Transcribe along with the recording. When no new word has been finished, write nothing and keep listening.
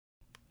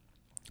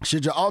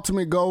Should your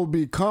ultimate goal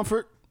be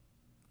comfort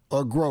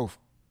or growth?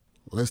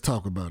 Let's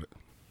talk about it.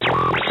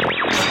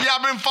 Yeah,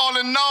 I've been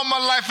falling all my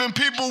life and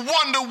people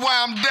wonder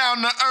why I'm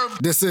down to earth.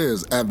 This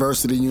is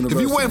Adversity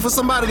University. If you waiting for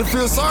somebody to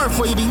feel sorry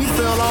for you, then you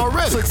failed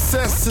already.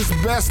 Success is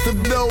best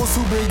of those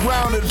who've been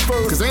grounded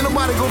first. Cause ain't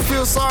nobody gonna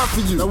feel sorry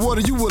for you. Now what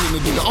are you willing to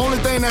do? The only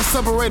thing that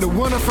separates a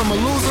winner from a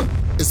loser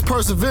is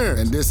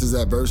perseverance. And this is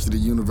Adversity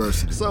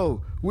University.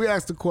 So we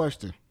asked the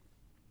question,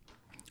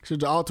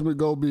 should your ultimate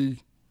goal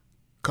be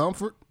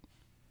comfort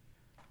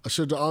or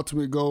should your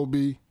ultimate goal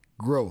be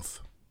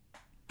growth?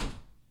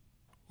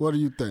 What do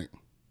you think?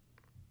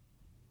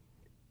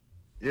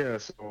 Yeah,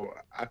 so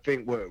I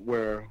think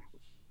where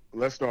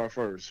let's start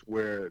first,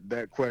 where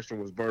that question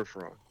was birthed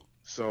from.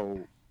 So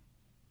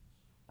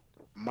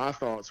my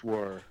thoughts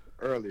were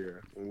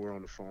earlier when we were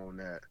on the phone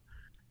that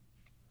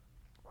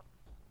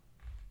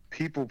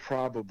people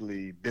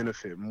probably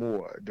benefit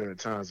more during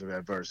times of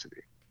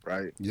adversity,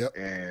 right? Yep.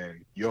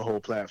 And your whole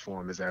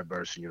platform is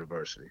Adversity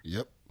University.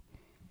 Yep.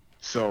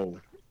 So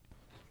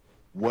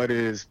what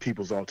is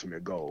people's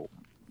ultimate goal?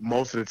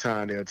 Most of the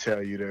time they'll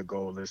tell you their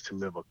goal is to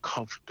live a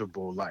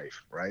comfortable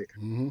life, right?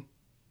 Mm-hmm.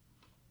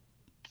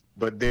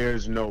 But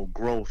there's no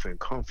growth and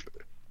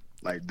comfort.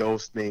 Like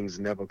those things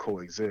never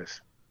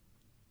coexist.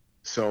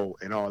 So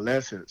in all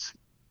essence,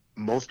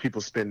 most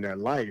people spend their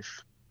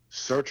life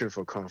searching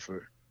for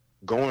comfort,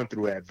 going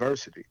through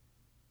adversity.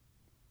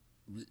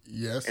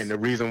 Yes. And the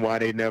reason why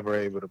they never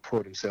able to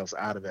pull themselves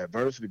out of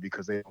adversity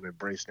because they don't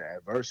embrace the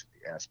adversity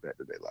aspect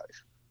of their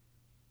life.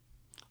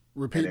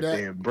 Repeat and if that.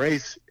 they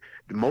embrace,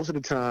 most of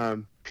the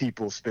time,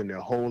 people spend their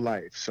whole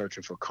life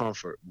searching for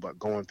comfort, but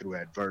going through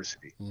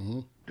adversity.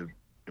 Mm-hmm.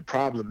 The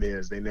problem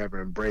is they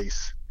never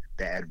embrace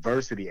the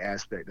adversity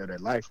aspect of their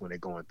life when they're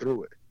going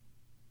through it.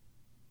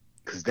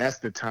 Because that's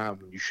the time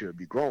when you should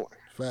be growing.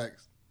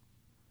 Facts.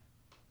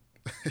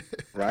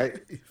 Right?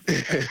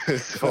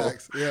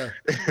 Facts, yeah.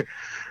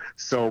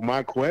 So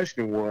my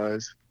question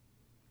was,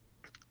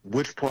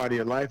 which part of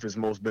your life is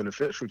most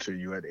beneficial to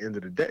you at the end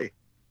of the day?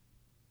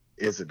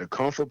 Is it the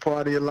comfort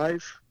part of your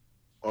life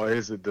or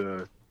is it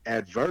the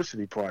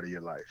adversity part of your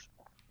life?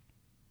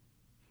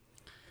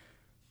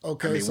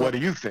 Okay. I mean, so what do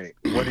you think?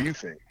 What do you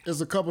think?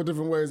 there's a couple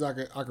different ways I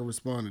can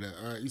respond to that.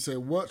 All right. You say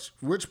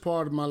which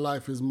part of my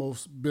life is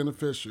most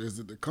beneficial? Is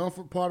it the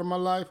comfort part of my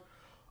life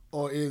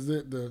or is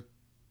it the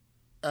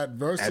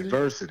adversity?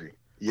 Adversity.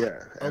 Yeah.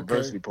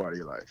 Adversity part of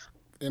your life.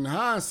 In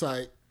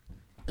hindsight,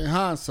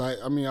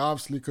 I mean,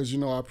 obviously, because,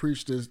 I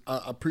preach this,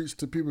 I preach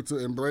to people to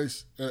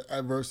embrace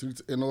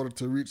adversity in order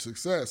to reach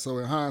success. So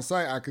in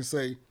hindsight, I can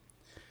say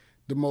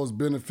the most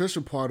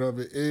beneficial part of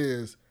it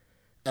is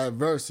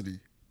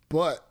adversity.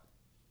 But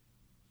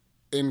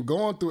in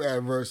going through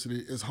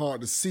adversity, it's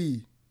hard to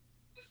see,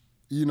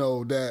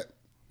 that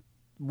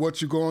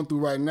what you're going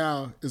through right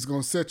now is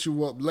going to set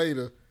you up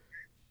later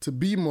to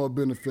be more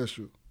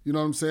beneficial. You know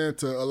what I'm saying?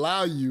 To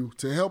allow you,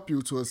 to help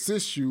you, to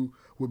assist you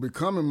with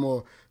becoming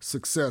more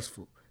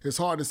successful. It's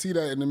hard to see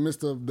that in the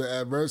midst of the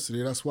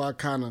adversity. That's why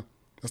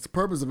that's the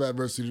purpose of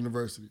Adversity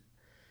University.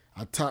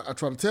 I try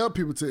to tell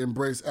people to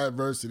embrace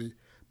adversity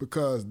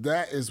because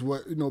that is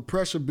what,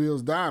 pressure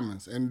builds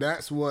diamonds. And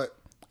that's what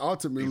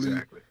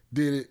ultimately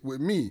did it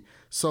with me.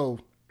 So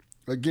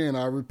again,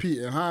 I repeat,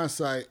 in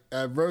hindsight,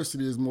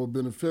 adversity is more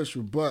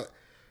beneficial, but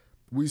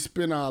we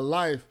spend our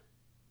life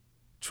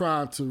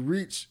trying to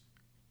reach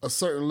a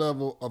certain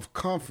level of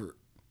comfort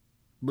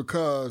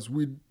because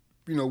we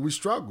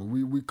struggle.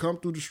 We come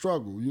through the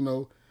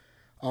struggle,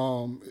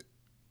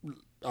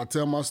 I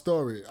tell my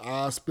story.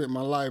 I spent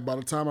my life, by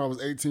the time I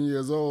was 18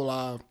 years old,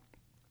 I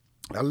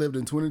lived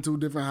in 22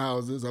 different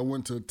houses. I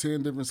went to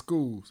 10 different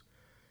schools.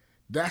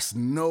 That's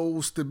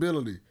no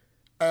stability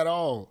at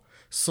all.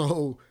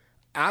 So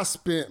I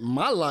spent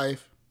my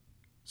life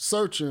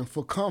searching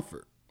for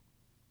comfort.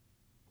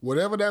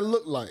 Whatever that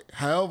looked like,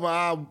 however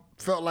I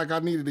felt like I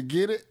needed to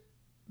get it,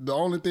 the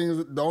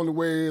only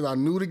way I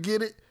knew to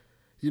get it,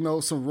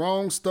 some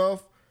wrong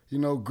stuff,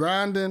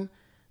 grinding,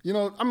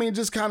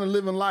 just kind of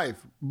living life.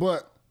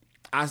 But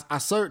I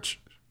search,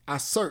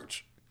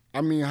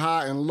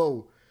 high and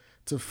low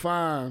to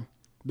find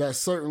that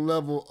certain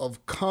level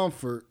of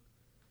comfort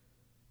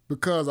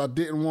because I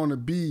didn't want to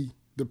be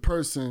the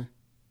person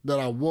that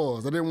I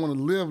was. I didn't want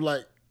to live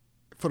like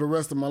for the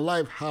rest of my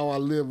life how I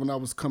lived when I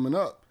was coming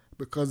up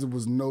because there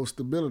was no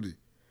stability.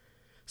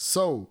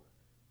 So,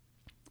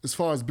 as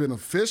far as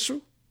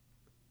beneficial,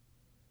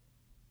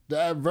 the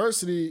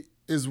adversity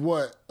is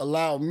what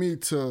allowed me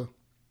to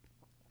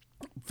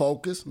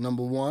focus,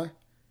 number one,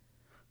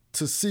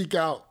 to seek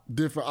out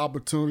different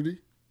opportunity,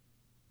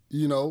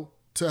 to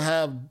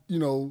have,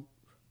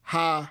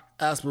 high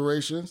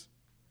aspirations.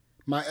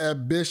 My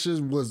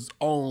ambition was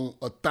on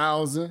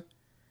 1,000.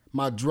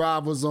 My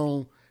drive was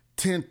on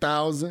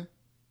 10,000.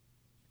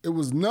 It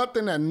was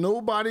nothing that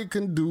nobody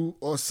can do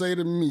or say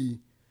to me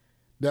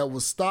that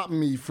would stop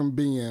me from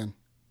being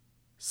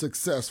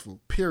successful,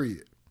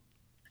 period.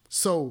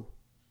 So,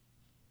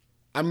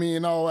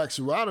 in all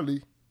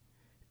actuality,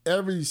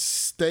 every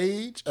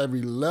stage,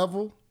 every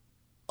level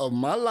of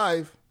my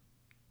life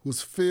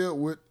was filled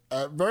with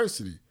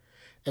adversity.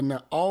 And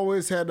I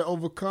always had to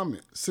overcome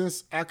it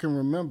since I can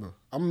remember.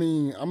 I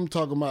mean, I'm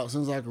talking about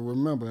since I can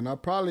remember. And I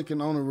probably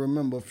can only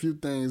remember a few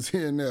things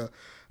here and there,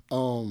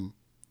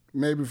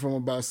 maybe from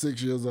about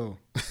 6 years old.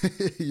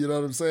 You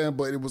know what I'm saying?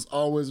 But it was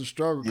always a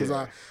struggle because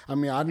I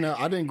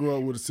didn't grow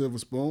up with a silver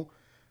spoon.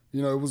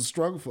 You know, it was a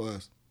struggle for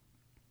us.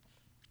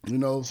 You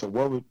know. So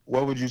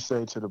what would you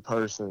say to the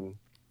person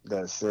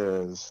that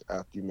says,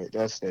 after you make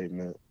that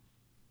statement,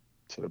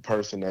 to the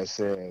person that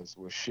says,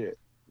 well, shit,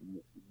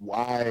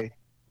 why?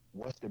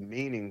 What's the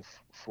meaning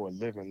for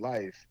living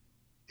life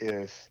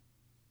if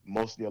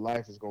most of your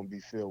life is going to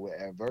be filled with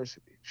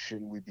adversity?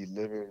 Shouldn't we be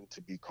living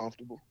to be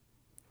comfortable?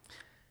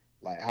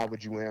 Like, how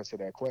would you answer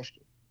that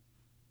question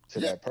to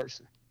that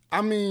person?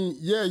 I mean,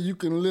 yeah, you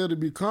can live to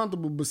be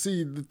comfortable, but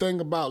see, the thing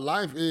about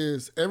life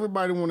is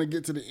everybody want to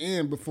get to the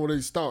end before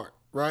they start,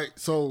 right?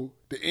 So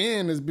the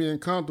end is being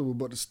comfortable,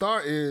 but the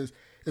start is,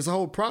 it's a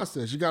whole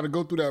process. You got to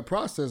go through that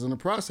process, and the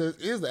process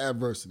is the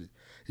adversity.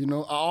 You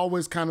know, I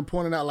always kind of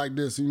point it out like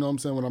this, you know what I'm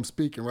saying, when I'm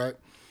speaking, right?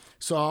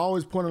 So I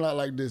always point it out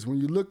like this. When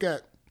you look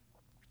at,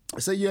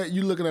 say, yeah,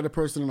 you're looking at a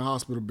person in a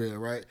hospital bed,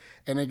 right?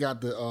 And they got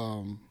the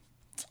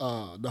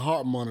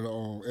heart monitor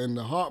on. And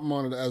the heart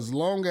monitor, as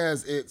long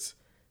as it's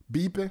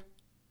beeping,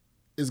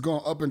 it's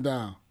going up and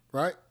down,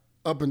 right?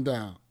 Up and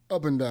down,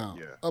 up and down,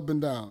 up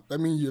and down. That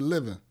means you're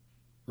living,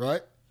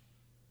 right?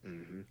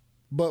 Mm-hmm.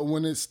 But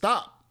when it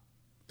stops,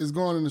 it's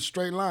going in a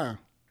straight line.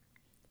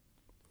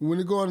 When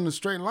you're going in a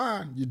straight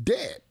line, you're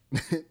dead.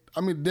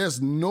 I mean,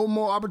 there's no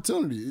more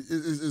opportunity.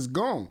 It's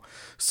gone.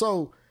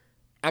 So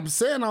I'm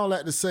saying all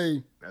that to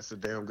say... That's a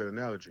damn good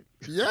analogy.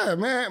 Yeah,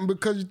 man,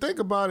 because you think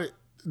about it,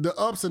 the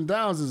ups and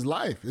downs is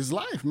life. It's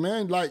life,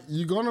 man. Like,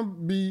 you're going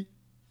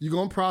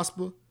to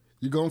prosper,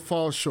 you're going to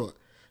fall short.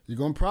 You're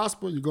going to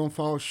prosper, you're going to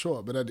fall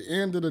short. But at the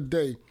end of the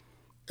day,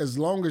 as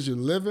long as you're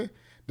living,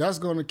 that's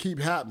going to keep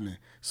happening.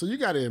 So you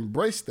got to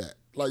embrace that.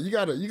 Like, you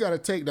gotta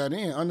take that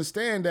in.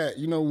 Understand that,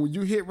 you know, when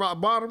you hit rock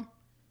bottom,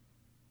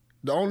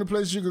 the only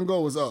place you can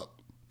go is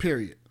up,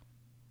 period.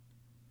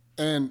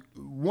 And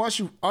once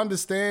you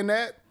understand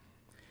that,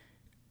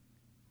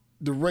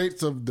 the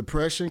rates of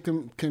depression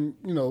can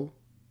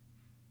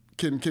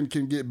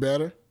get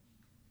better,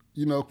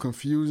 you know,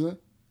 confusing,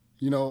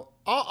 you know,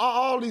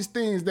 all these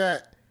things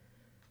that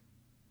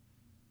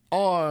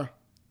are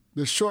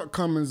the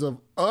shortcomings of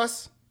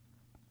us,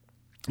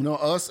 you know,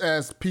 us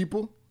as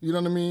people. You know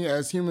what I mean?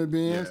 As human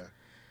beings,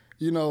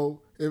 you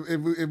know,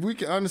 if we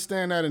can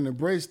understand that and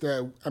embrace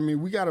that, I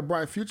mean, we got a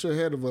bright future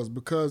ahead of us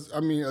because, I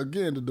mean,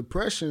 again, the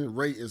depression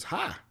rate is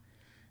high.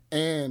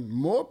 And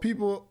more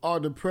people are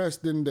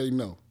depressed than they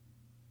know.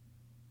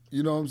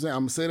 You know what I'm saying? I'm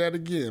going to say that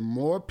again.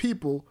 More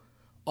people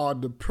are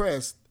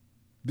depressed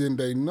than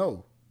they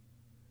know.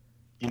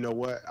 You know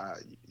what?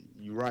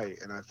 You're right.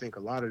 And I think a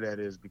lot of that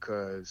is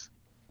because,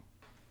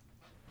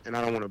 and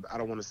I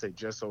don't want to say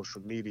just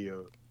social media,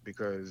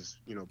 because,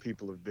 you know,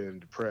 people have been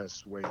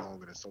depressed way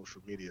longer than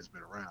social media has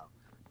been around.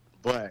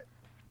 But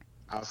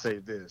I'll say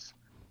this.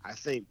 I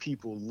think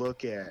people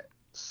look at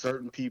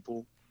certain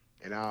people,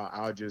 and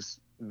I'll just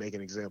make an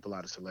example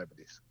out of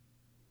celebrities.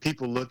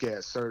 People look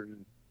at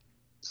certain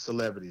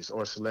celebrities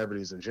or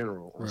celebrities in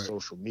general on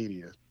social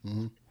media,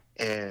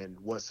 and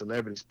what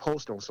celebrities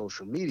post on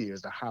social media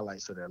is the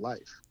highlights of their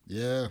life.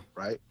 Yeah.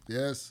 Right?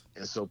 Yes.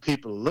 And so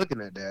people are looking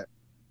at that,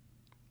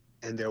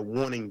 and they're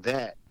wanting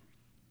that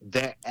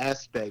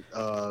aspect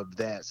of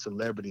that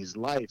celebrity's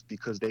life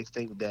because they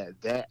think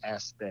that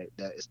aspect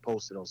that is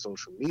posted on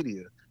social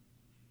media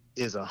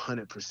is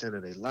 100%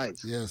 of their life.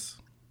 Yes.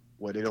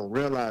 What they don't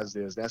realize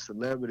is that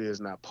celebrity is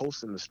not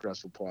posting the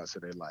stressful parts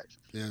of their life.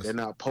 Yes. They're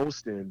not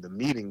posting the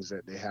meetings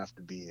that they have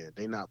to be in.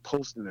 They're not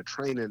posting the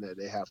training that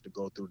they have to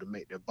go through to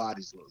make their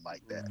bodies look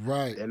like that.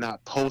 Right. They're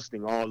not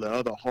posting all the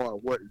other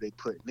hard work they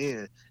putting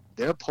in.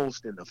 They're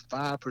posting the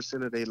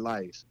 5% of their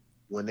life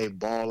when they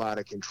ball out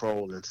of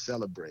control and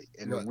celebrate.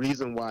 And the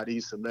reason why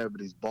these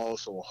celebrities ball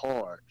so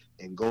hard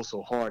and go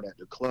so hard at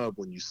the club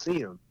when you see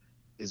them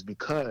is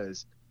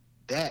because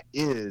that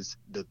is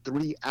the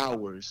 3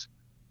 hours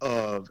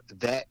of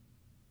that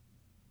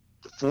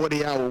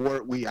 40-hour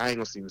work week. I ain't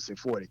gonna even say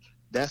 40.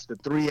 That's the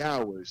 3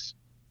 hours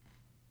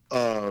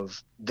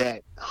of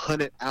that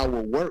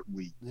 100-hour work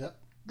week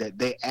that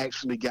they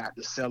actually got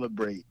to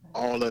celebrate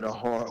all of the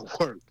hard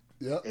work.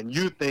 And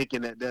you're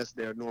thinking that that's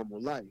their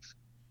normal life.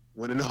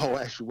 When in all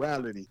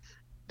actuality,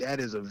 that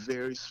is a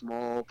very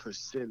small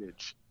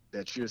percentage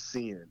that you're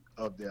seeing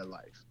of their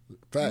life.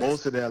 Facts.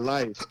 Most of their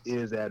life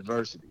is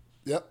adversity.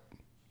 Yep.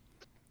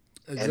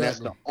 Exactly. And that's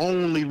the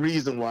only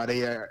reason why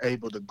they are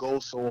able to go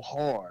so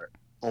hard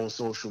on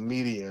social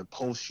media and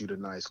post you the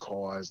nice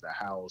cars, the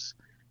house,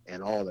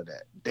 and all of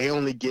that. They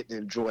only get to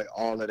enjoy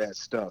all of that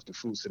stuff, the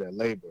fruits of their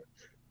labor,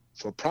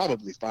 for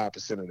probably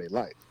 5% of their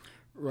life.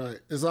 Right.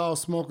 It's all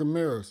smoke and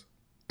mirrors.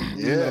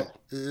 Yeah.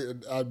 You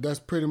know, that's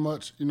pretty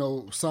much, you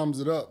know, sums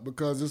it up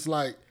because it's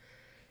like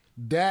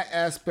that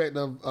aspect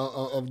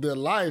of their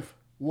life,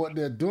 what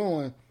they're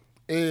doing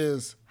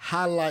is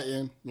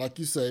highlighting, like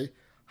you say,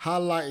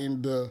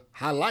 highlighting the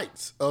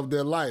highlights of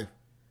their life.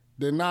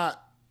 They're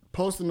not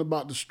posting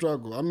about the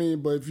struggle. I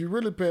mean, but if you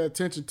really pay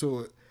attention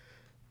to it,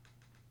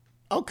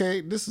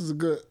 okay, this is a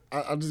good.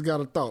 I just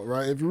got a thought,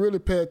 right? If you really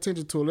pay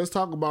attention to it, let's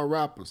talk about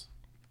rappers.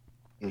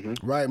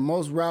 Mm-hmm. Right,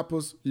 most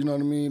rappers, you know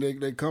what I mean.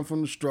 They come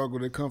from the struggle.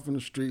 They come from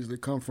the streets. They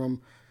come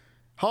from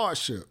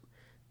hardship,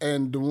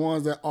 and the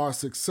ones that are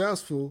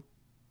successful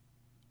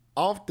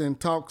often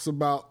talks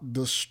about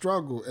the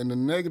struggle and the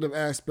negative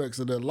aspects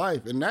of their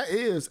life, and that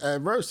is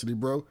adversity,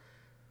 bro.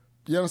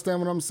 You understand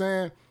what I'm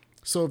saying?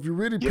 So if you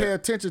really pay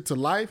attention to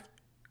life,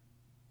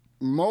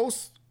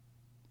 most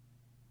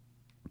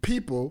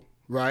people,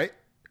 right?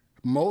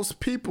 Most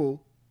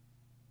people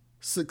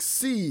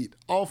succeed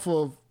off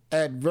of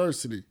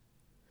adversity.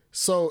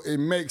 So it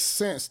makes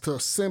sense to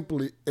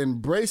simply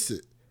embrace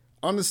it.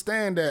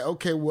 Understand that,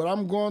 okay, what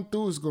I'm going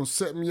through is going to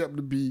set me up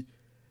to be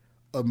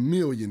a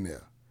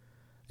millionaire.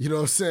 You know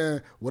what I'm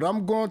saying? What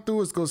I'm going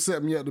through is going to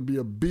set me up to be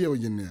a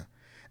billionaire.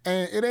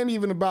 And it ain't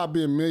even about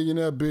being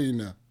millionaire,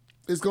 billionaire.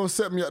 It's going to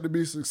set me up to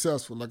be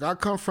successful. Like I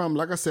come from,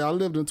 like I said, I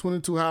lived in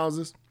 22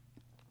 houses.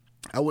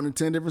 I went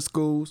to 10 different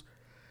schools.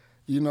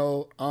 You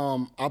know,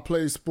 I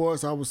played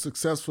sports. I was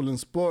successful in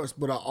sports,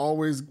 but I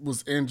always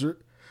was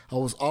injured. I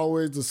was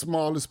always the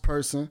smallest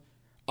person.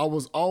 It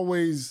was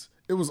always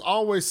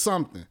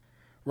something,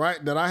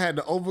 right, that I had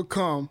to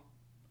overcome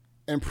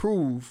and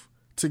prove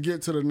to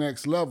get to the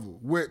next level,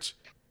 which,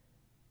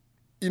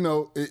 you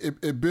know,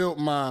 it built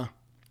I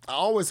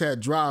always had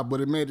drive,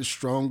 but it made it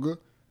stronger.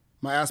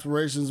 My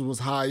aspirations was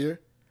higher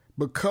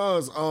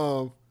because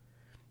of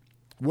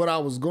what I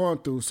was going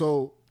through.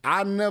 So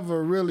I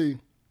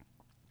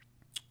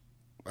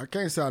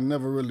can't say I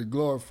never really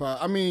glorified.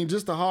 I mean,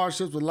 just the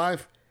hardships of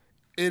life,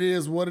 it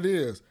is what it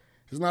is.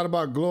 It's not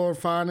about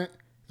glorifying it.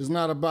 It's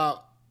not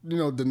about, you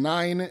know,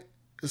 denying it.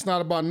 It's not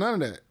about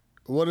none of that.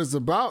 What it's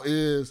about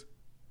is,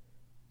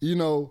 you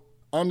know,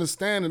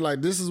 understanding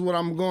like this is what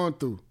I'm going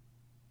through.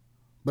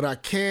 But I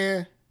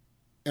can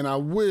and I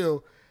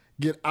will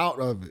get out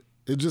of it.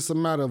 It's just a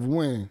matter of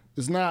when.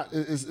 It's not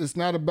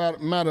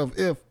about a matter of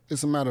if,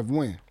 it's a matter of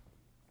when.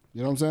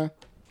 You know what I'm saying?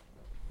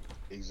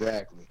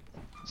 Exactly.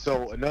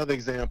 So another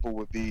example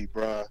would be,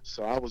 bruh,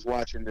 so I was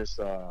watching this,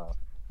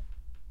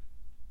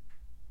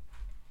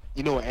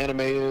 you know what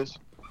anime is?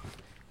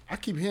 I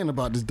keep hearing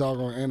about this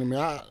doggone anime.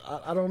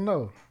 I don't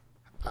know.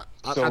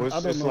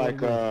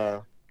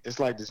 It's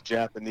like this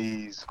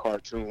Japanese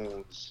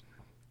cartoons.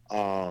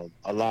 A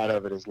lot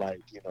of it is like,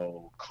 you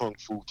know, kung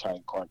fu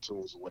type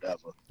cartoons or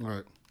whatever.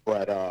 Right.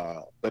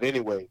 But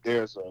anyway,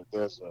 there's a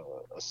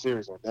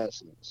series on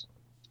Netflix,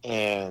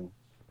 and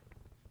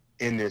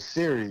in this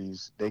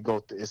series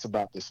it's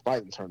about this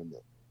fighting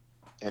tournament,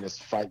 and it's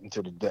fighting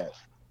to the death,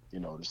 you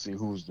know, to see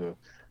who's the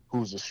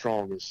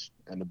strongest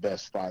and the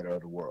best fighter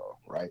of the world,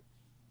 right?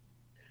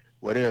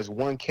 Well, there's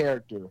one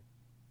character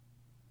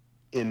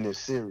in this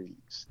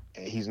series,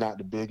 and he's not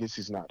the biggest,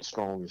 he's not the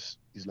strongest,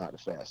 he's not the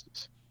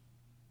fastest.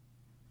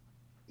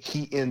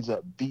 He ends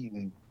up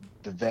beating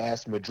the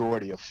vast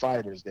majority of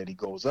fighters that he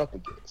goes up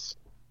against.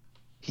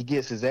 He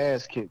gets his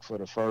ass kicked for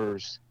the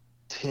first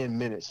 10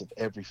 minutes of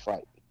every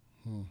fight.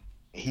 And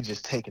he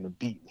just taking a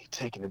beating,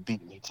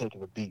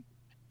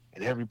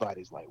 and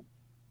everybody's like,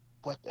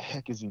 what the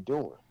heck is he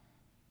doing?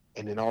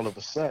 And then all of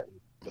a sudden,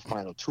 the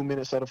final 2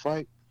 minutes of the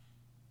fight,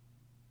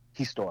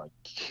 he started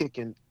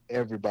kicking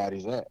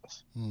everybody's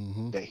ass.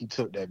 Mm-hmm. That he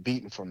took that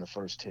beating from the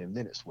first 10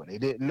 minutes. What they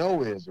didn't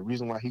know is the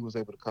reason why he was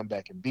able to come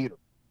back and beat him.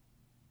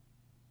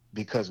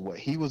 Because what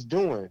he was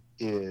doing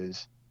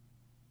is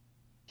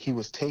he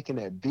was taking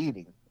that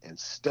beating and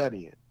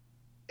studying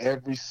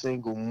every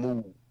single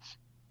move,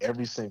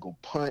 every single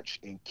punch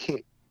and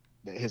kick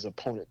that his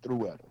opponent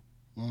threw at him.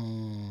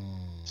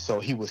 So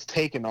he was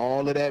taking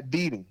all of that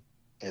beating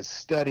and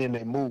studying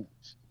their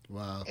moves.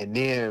 Wow. And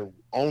then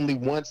only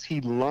once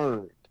he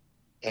learned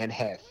and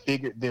had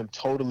figured them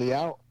totally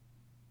out,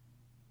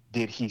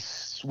 did he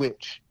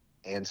switch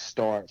and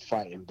start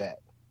fighting back.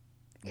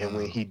 And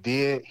when he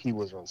did, he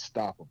was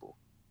unstoppable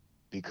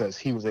because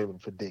he was able to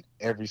predict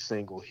every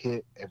single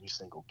hit, every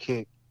single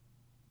kick,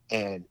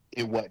 and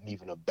it wasn't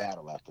even a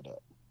battle after that.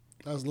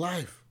 That's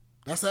life.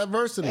 That's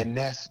adversity. And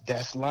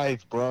that's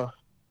life, bro.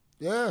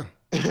 Yeah.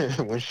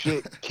 When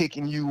shit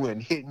kicking you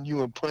and hitting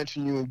you and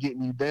punching you and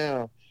getting you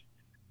down,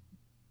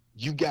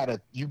 you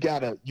gotta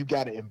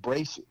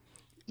embrace it.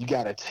 You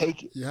gotta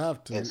take it. You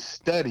have to. And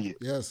study it.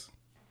 Yes.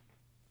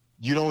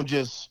 You don't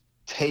just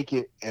take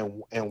it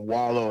and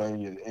wallow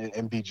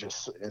and be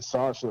just and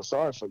feel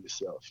sorry for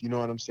yourself. You know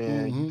what I'm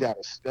saying? Mm-hmm. You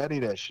gotta study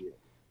that shit.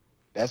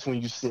 That's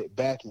when you sit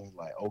back and you're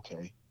like,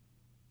 okay,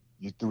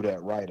 you threw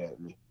that right at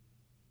me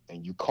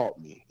and you caught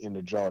me in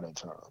the jaw that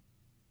time.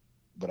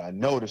 But I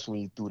noticed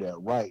when you threw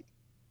that right,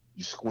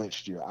 you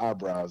squinched your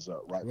eyebrows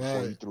up right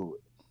before you threw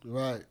it.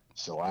 Right.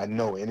 So I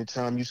know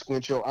anytime you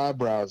squint your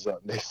eyebrows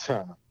up next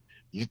time,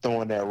 you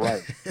throwing that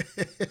right.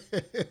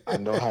 I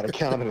know how to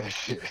counter that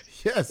shit.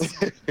 Yes.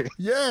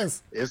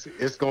 Yes.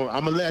 It's going.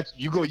 I'm gonna let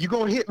you go. You're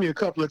gonna hit me a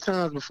couple of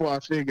times before I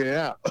figure it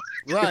out.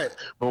 Right.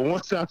 But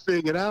once I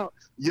figure it out,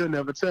 you'll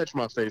never touch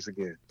my face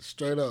again.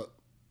 Straight up.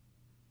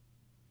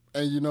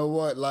 And you know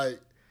what? Like,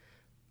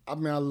 I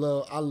mean, I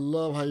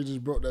love how you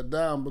just broke that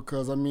down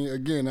because, I mean,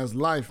 again, that's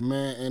life,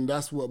 man, and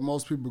that's what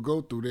most people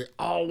go through. They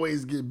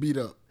always get beat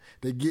up.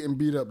 They're getting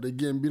beat up,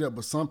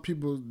 but some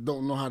people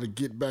don't know how to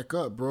get back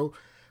up, bro.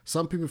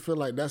 Some people feel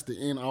like that's the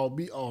end all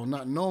be all,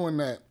 not knowing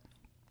that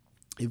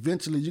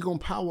eventually you're going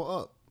to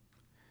power up.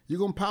 You're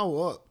going to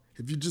power up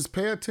if you just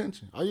pay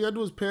attention. All you got to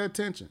do is pay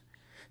attention.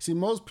 See,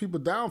 most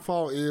people's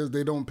downfall is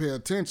they don't pay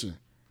attention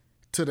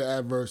to the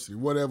adversity,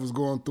 whatever's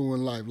going through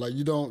in life. Like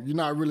you're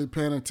not really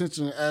paying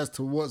attention as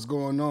to what's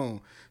going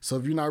on. So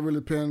if you're not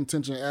really paying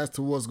attention as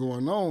to what's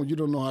going on, you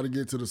don't know how to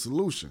get to the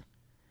solution.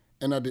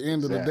 And at the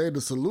end of the day, the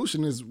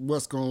solution is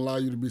what's going to allow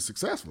you to be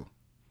successful.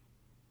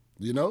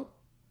 You know?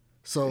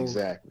 So,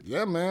 exactly.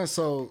 Yeah, man.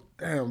 So,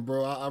 damn,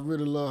 bro, I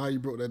really love how you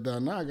broke that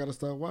down. Now I got to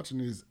start watching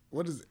these.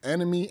 What is it?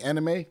 Anime?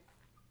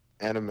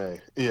 Anime,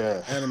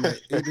 yeah. Anime.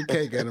 Eat the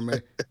cake,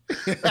 anime.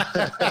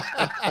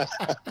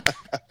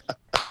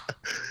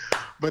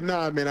 But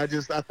no, man, I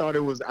thought it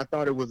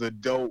was a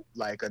dope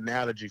like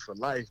analogy for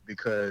life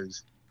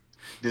because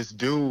this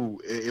dude,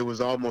 it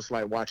was almost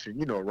like watching,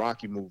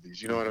 Rocky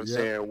movies. You know what I'm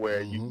saying?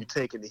 Where he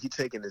taking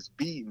this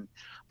beating,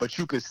 but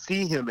you could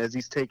see him as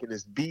he's taking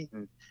this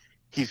beating.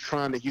 He's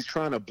trying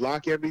to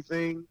block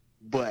everything,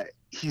 but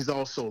he's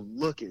also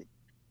looking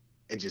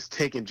and just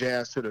taking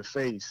jabs to the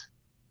face,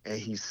 and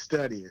he's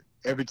studying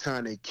every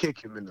time they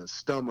kick him in the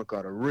stomach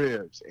or the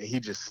ribs, and he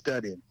just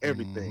studying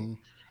everything,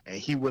 and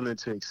he willing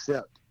to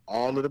accept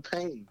all of the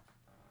pain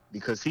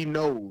because he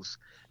knows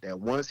that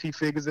once he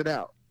figures it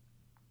out,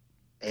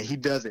 and he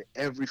does it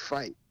every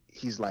fight,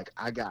 he's like,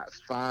 I got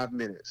 5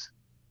 minutes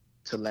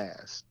to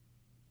last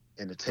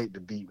and to take the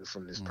beating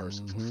from this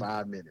person for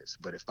 5 minutes.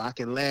 But if I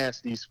can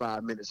last these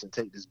 5 minutes and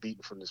take this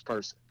beating from this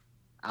person,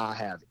 I'll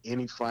have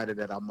any fighter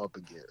that I'm up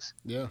against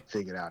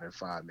figured out in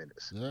 5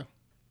 minutes. Yeah.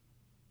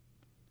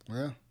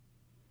 Yeah.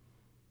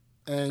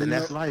 And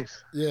that's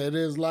life. Yeah, it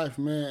is life,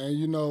 man.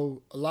 And a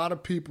lot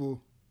of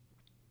people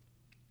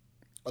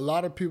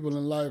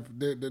in life,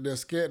 they're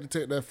scared to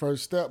take that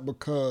first step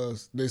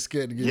because they're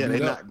scared to get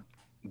beat up.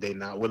 They're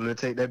not willing to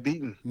take that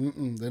beating.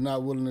 They're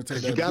not willing to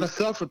take that. You gotta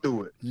suffer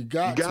through it. You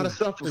gotta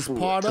suffer through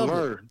it to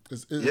learn.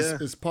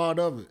 It's part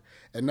of it,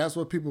 and that's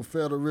what people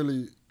fail to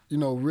really,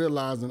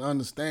 realize and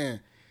understand.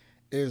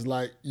 Is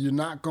like you're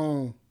not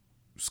gonna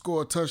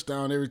score a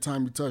touchdown every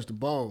time you touch the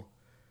ball.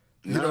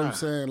 You know what I'm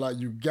saying? Like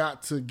you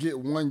got to get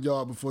 1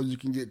 yard before you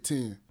can get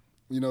 10.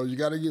 You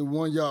got to get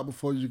 1 yard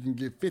before you can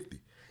get 50.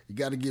 You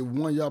got to get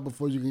 1 yard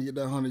before you can get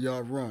that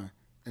 100-yard run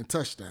and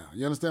touchdown.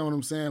 You understand what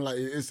I'm saying? Like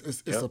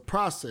it's a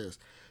process.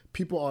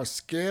 People are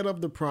scared of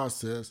the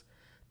process.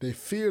 They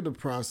fear the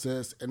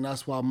process, and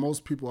that's why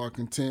most people are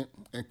content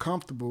and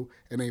comfortable,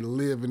 and they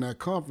live in that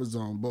comfort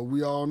zone. But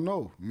we all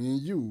know, me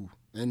and you,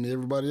 and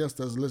everybody else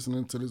that's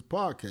listening to this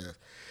podcast,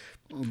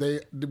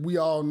 we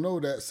all know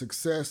that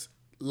success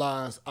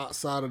lies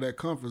outside of that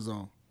comfort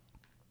zone.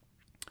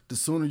 The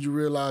sooner you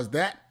realize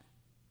that,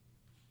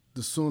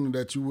 the sooner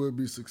that you will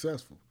be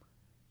successful.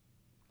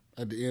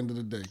 At the end of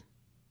the day.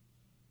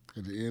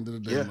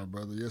 My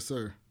brother. Yes,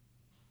 sir.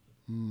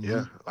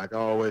 Yeah, like I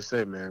always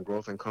say, man,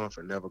 growth and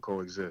comfort never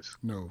coexist.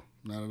 No,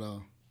 not at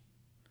all.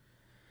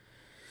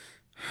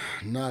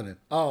 Not at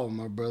all,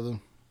 my brother.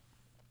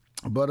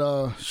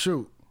 But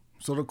shoot.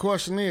 So the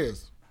question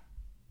is,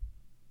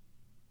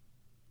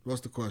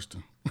 what's the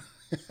question?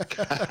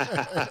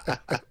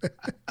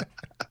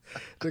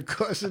 The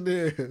question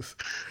is,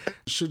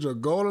 should your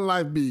goal in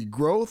life be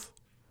growth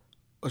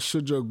or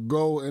should your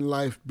goal in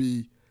life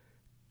be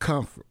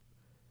comfort?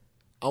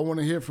 I want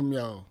to hear from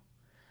y'all.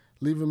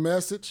 Leave a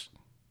message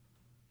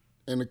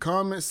in the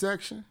comment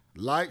section.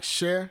 Like,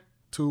 share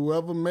to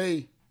whoever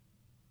may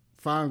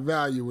find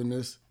value in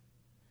this.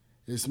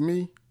 It's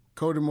me,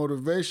 Cody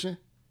Motivation,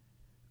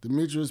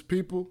 Demetrius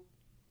People.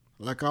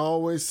 Like I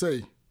always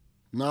say,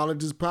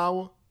 knowledge is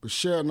power, but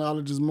shared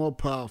knowledge is more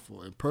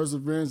powerful. And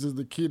perseverance is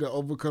the key to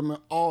overcoming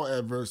all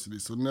adversity.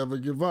 So never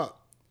give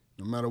up.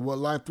 No matter what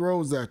life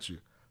throws at you,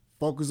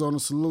 focus on the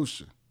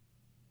solution.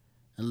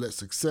 And let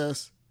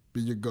success be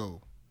your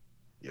goal.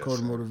 Yes,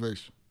 Cody sir.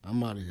 Motivation.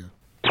 I'm out of here.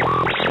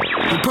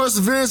 With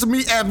perseverance to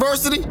meet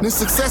adversity, then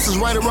success is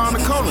right around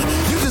the corner.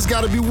 You just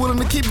gotta be willing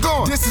to keep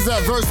going. This is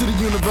Adversity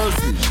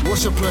University.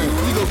 What's your plan?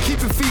 You gonna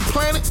keep your feet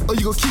planted or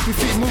you gonna keep your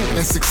feet moving?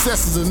 And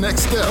success is the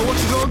next step. Now what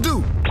you gonna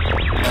do?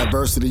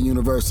 Adversity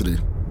University.